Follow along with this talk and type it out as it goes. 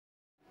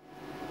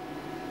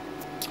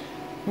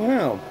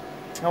Well,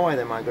 how are you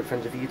there, my good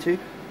friends of YouTube?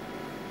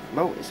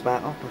 Well, it's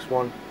about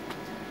 1:30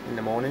 in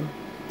the morning,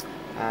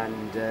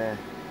 and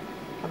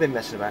I've been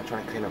messing about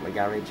trying to clean up my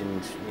garage and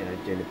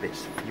doing a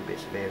few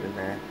bits of here and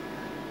there.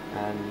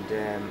 And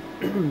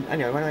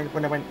anyway,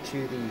 when I went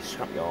to the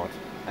scrapyard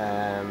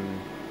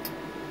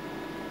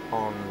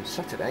on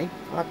Saturday,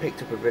 I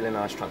picked up a really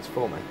nice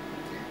transformer.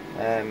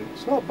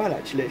 It's not bad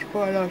actually; it's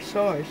quite a nice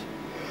size.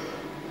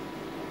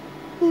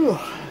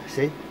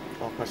 See,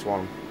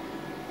 1:30.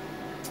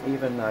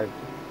 Even though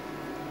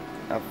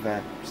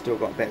I've still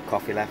got a bit of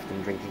coffee left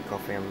and drinking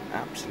coffee, I'm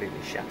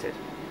absolutely shattered.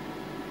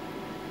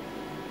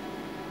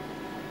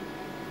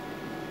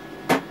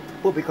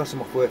 But because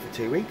I'm off work for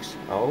 2 weeks,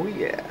 oh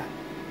yeah,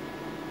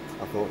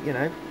 I thought,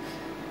 go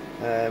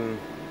in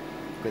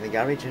the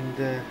garage and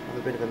have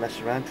a bit of a mess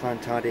around, try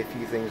and tidy a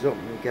few things up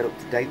and get up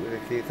to date with a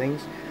few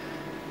things.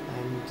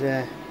 And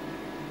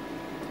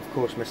of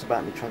course mess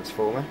about my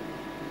transformer.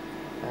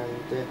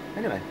 And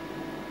anyway,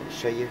 let's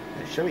show it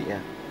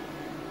you.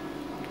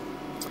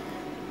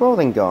 Well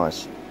then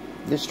guys,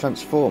 this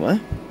transformer,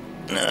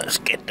 let's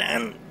get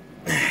down,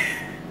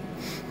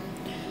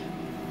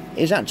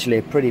 is actually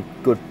a pretty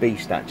good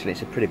beast actually.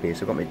 It's a pretty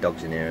beast. I've got my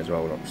dogs in here as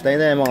well. Look. Stay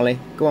there, Molly.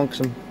 Go on,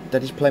 because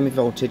Daddy's playing with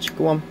voltage.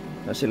 Go on.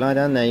 That's it, lie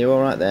down there. You're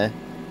alright there.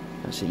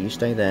 That's it, you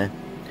stay there.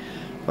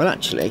 Well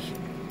actually,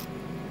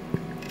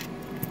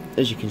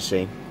 as you can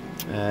see,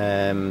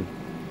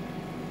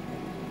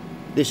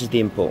 this is the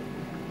input,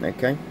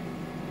 okay?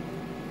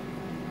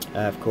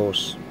 Of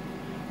course,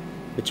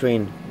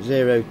 between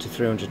 0 to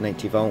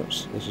 380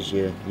 volts, this is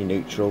your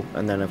neutral,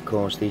 and then of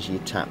course these are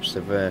your taps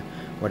of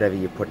whatever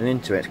you're putting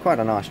into it. It's quite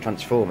a nice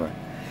transformer.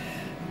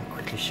 I'll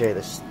quickly show you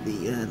this,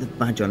 the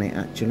badge on it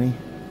actually.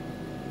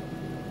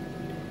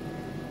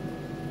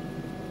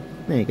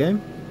 There you go.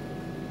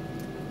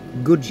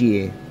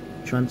 Goodyear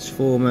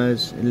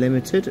Transformers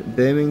Limited,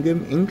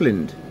 Birmingham,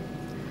 England.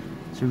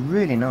 It's a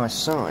really nice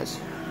size.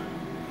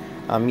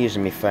 I'm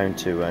using my phone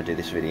to do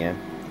this video.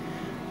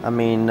 I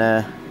mean,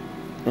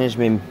 here's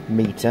my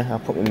meter. I'll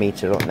put my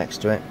meter up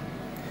next to it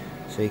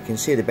so you can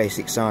see the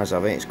basic size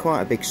of it. It's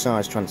quite a big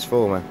size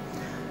transformer.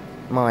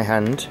 My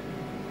hand,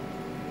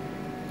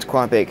 it's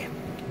quite big.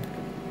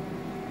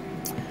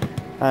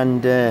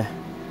 And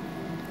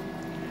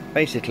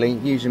basically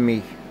using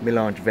my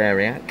large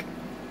variac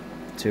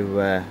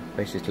to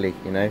basically,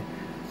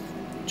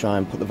 try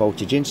and put the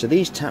voltage in. So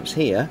these taps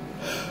here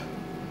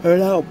are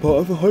an output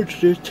of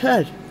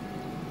 110.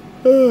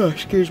 Oh,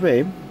 excuse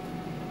me.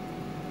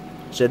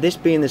 So this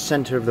being the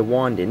centre of the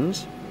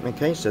windings,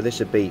 okay, so this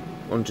would be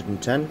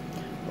 110,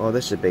 or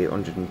this would be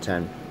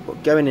 110.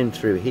 But going in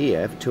through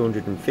here,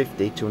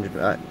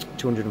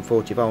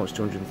 240 volts,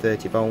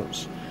 230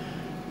 volts,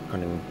 I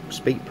can't even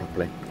speak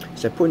properly.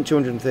 So putting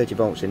 230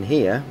 volts in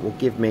here will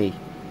give me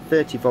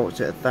 30 volts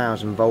at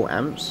 1000 volt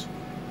amps,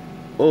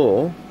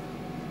 or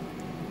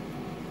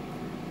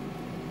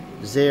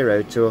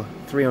 0 to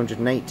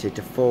 380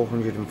 to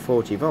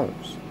 440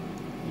 volts.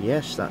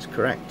 Yes, that's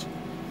correct.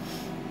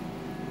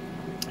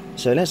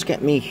 So let's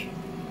get me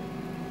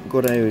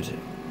good old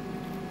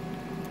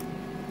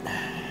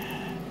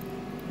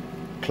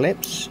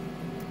clips.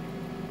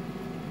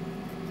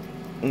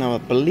 Now I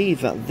believe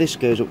that this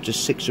goes up to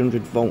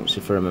 600 volts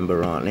if I remember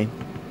rightly.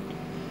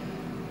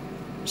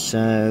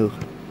 So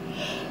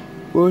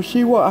we'll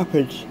see what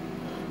happens.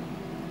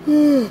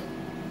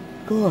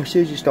 God, as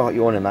soon as you start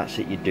yawning, that's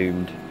it, you're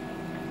doomed.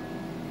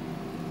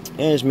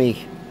 Here's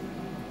me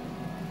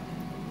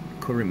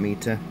current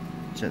meter.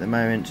 So at the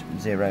moment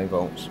 0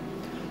 volts.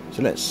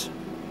 So let's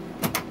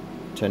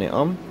turn it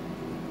on.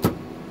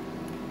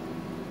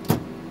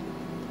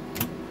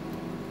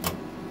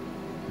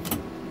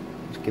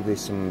 Let's give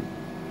this some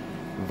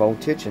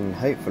voltage and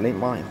hopefully it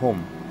might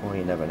hum, or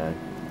you never know.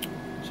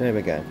 So here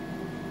we go.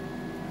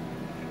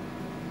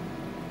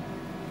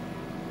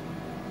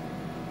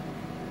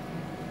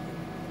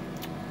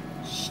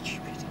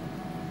 Stupid.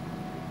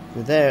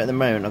 So there at the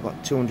moment I've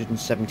got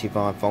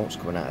 275 volts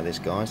coming out of this,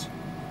 guys.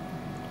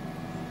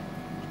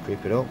 Let's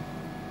creep it up.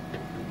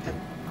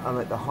 I'm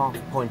at the half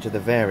point of the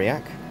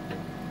variac.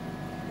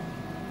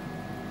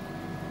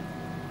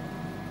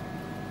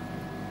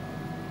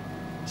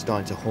 It's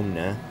starting to hum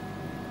now.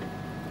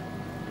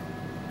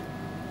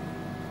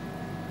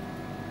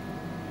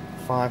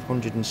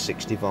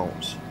 560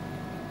 volts.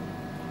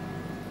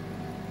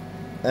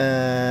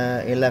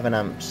 11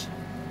 amps.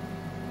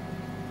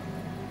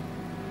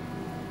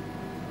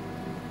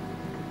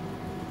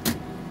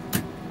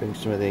 Bring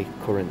some of the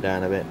current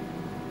down a bit.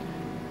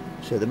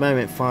 So at the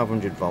moment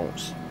 500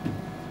 volts.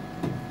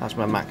 That's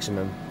my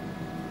maximum.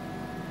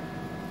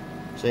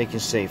 So you can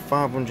see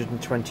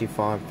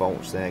 525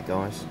 volts there,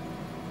 guys,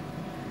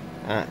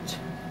 at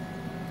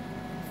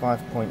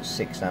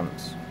 5.6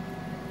 amps.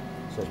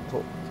 So let's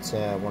put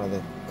one of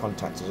the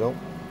contactors up.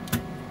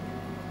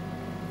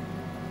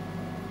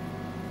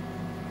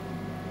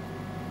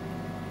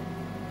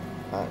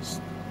 That's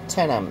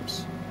 10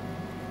 amps.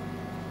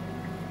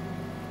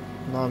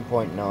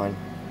 9.9.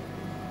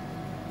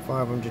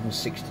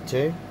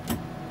 562.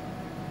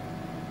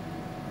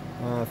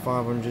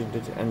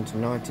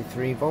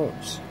 593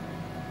 volts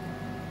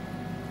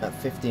at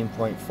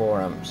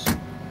 15.4 amps.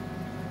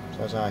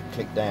 So as I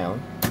click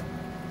down,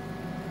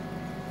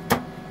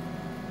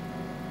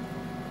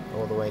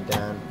 all the way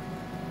down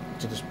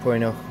to just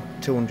putting a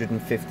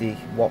 250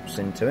 watts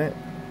into it,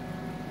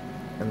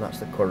 and that's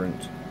the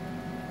current,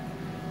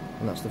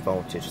 and that's the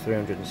voltage,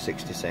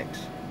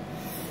 366.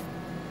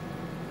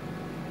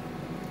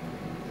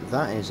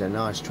 That is a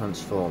nice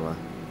transformer.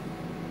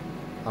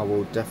 I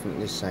will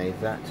definitely say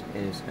that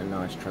is a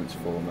nice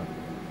transformer.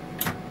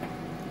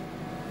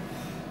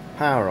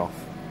 Power off.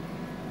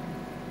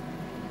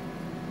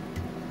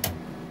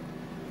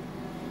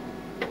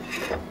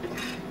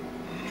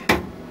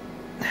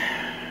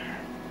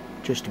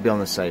 Just to be on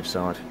the safe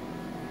side.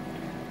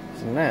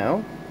 So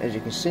now, as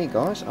you can see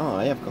guys,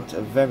 I have got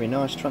a very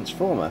nice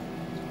transformer.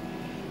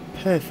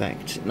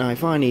 Perfect. Now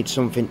if I need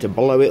something to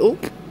blow it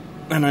up,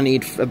 and I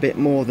need a bit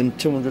more than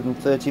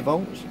 230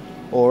 volts,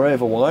 or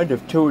overwide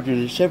of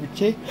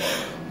 270,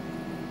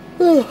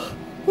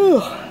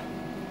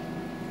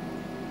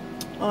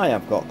 I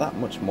have got that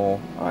much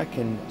more. I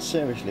can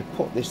seriously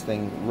put this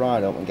thing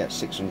right up and get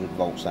 600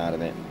 volts out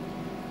of it.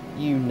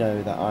 You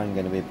know that I'm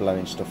going to be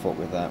blowing stuff up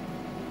with that.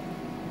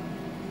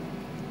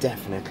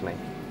 Definitely.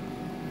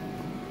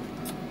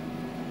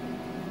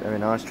 Very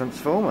nice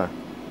transformer.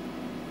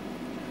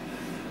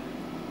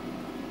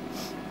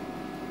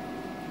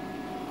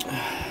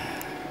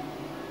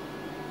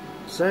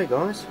 So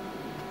guys,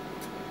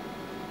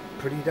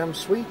 pretty damn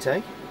sweet,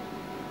 eh?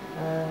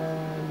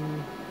 There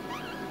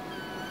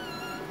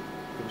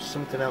was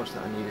something else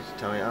that I needed to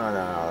tell you. Oh no,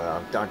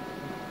 I'll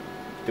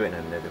do it in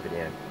another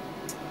video.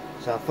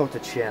 So I thought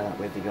I'd share that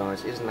with you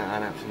guys. Isn't that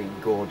an absolutely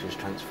gorgeous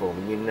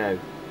transformer? You know,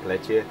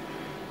 bless you.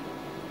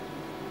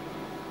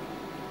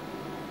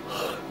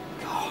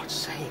 God's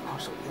sake, I'm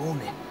so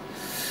yawning.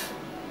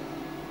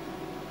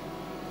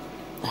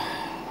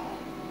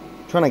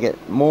 Trying to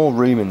get more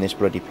room in this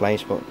bloody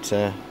place, but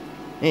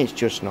it's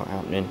just not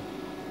happening.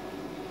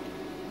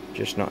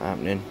 Just not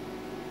happening.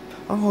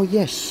 Oh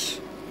yes.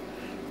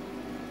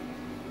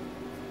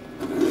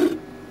 Do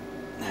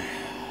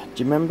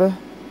you remember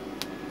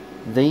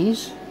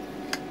these?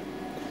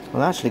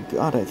 Well, actually,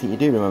 I don't think you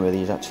do remember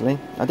these. Actually,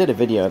 I did a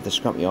video of the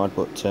Scrapyard,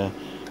 but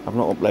I've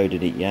not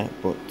uploaded it yet.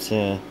 But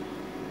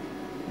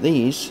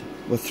these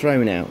were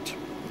thrown out.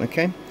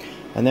 Okay,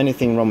 and the only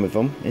thing wrong with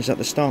them is that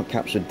the start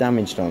caps are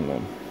damaged on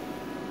them.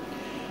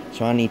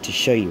 So I need to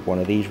show you one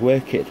of these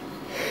working.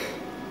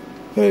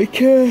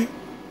 Okay.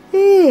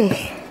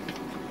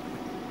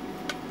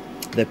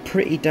 They're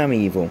pretty damn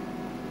evil.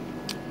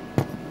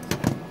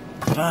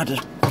 If I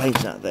just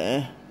place that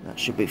there, that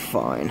should be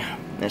fine.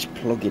 Let's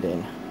plug it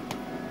in.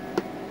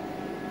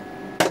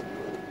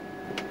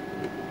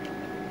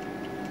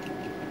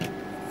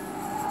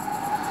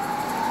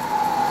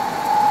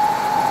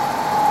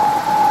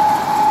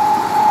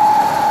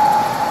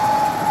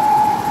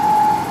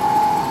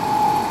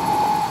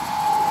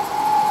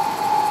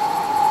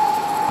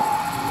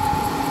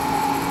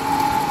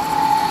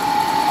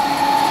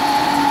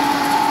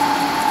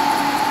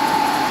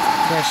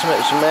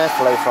 There's some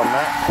airflow from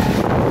that.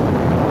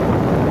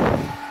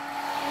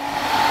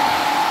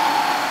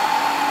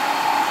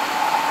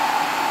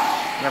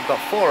 And I've got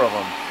 4 of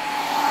them.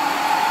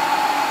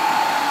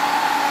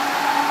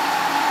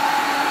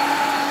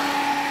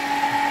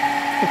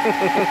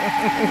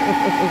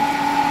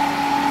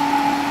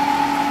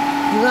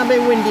 Is that a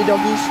bit windy,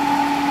 doggies?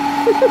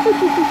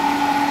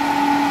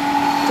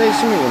 Tell you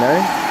something, you know,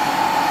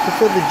 to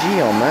put the G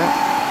on that.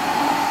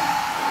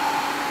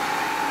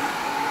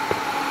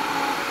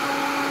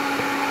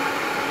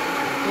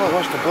 Well, it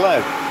wants to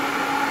blow.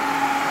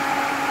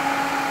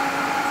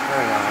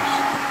 Very nice.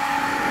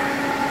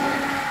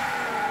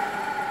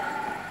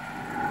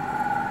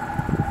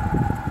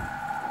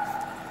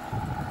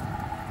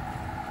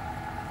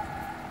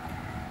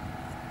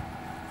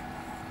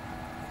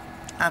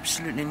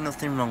 Absolutely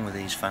nothing wrong with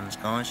these fans,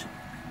 guys.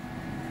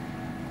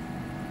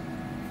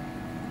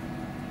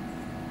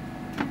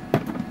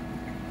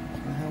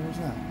 What the hell was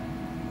that?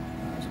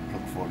 Oh, there's a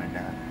plug falling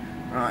down.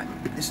 Right,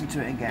 listen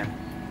to it again.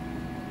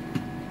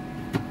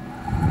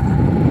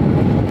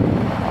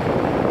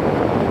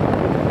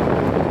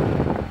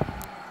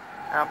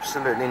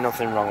 Absolutely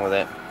nothing wrong with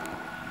it.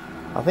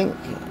 I think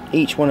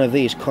each one of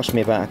these cost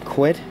me about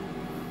 £1,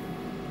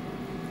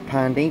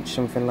 £1 each,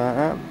 something like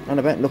that. And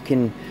I bet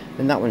looking,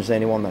 and that one's the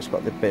only one that's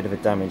got a bit of a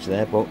damage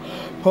there, but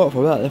apart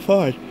from that, they're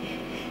fine.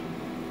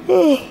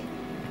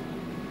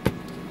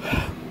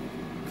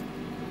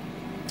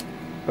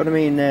 But I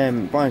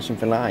mean, buying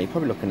something like that, you're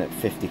probably looking at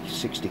 50,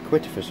 60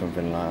 quid for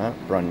something like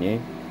that, brand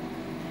new.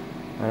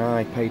 And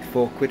I paid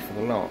 £4 for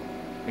the lot,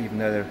 even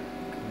though they're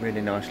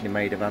really nicely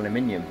made of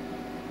aluminium.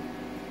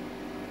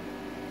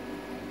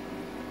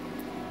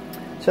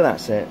 So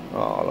that's it.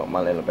 Oh look, my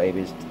little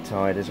baby's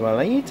tired as well.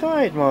 Are you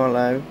tired,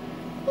 Marlo?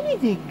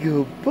 You're a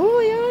good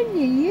boy, aren't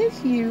you?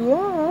 Yes you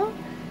are.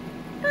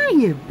 Are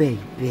you,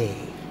 baby?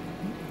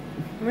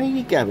 Where are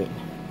you going?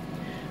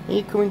 Are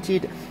you coming to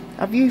your...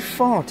 Have you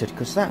farted?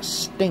 Because that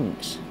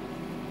stinks.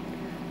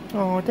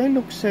 Oh, don't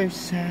look so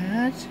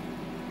sad.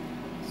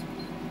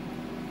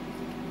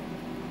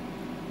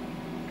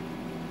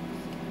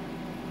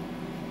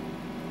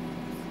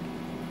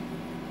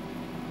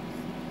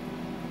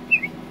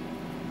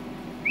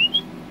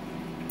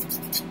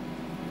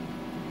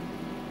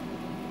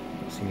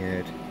 What's he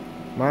heard?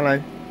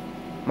 Marlo?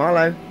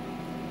 Marlo?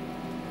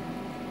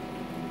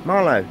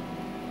 Marlo?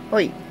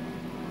 Oi!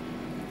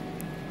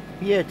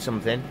 You heard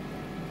something?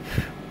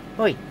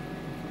 Oi!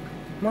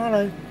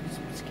 Marlo?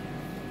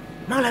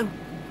 Marlo!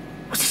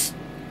 What's this?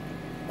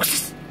 What's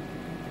this?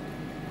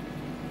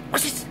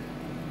 What's this?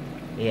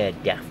 Yeah,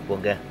 daft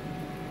bugger.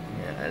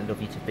 Yeah, I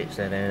love you to bits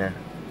there, don't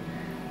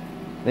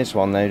I? This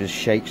one though just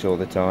shakes all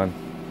the time.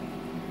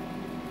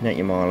 Not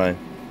your Marlo,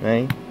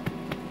 eh?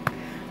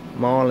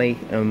 Marley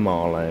and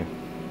Marlo.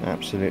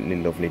 Absolutely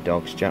lovely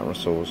dogs, Jack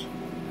Russells.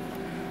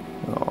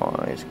 Oh,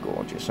 it's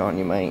gorgeous, aren't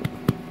you, mate?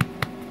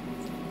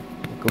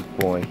 Good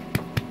boy.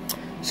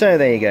 So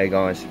there you go,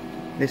 guys.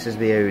 This is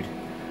the Oud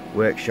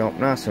workshop,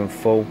 nice and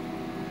full.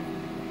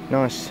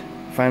 Nice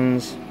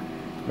fans,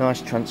 nice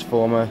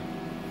transformer.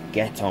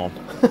 Get on.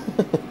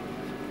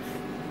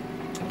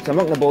 So I'm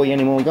not going to bore you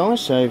anymore, guys.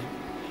 So,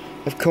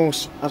 of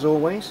course, as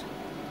always,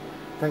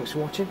 thanks for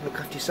watching. Look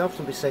after yourselves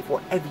and be safe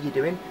whatever you're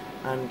doing.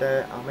 And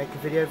I'll make a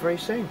video very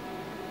soon.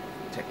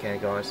 Take care,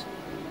 guys.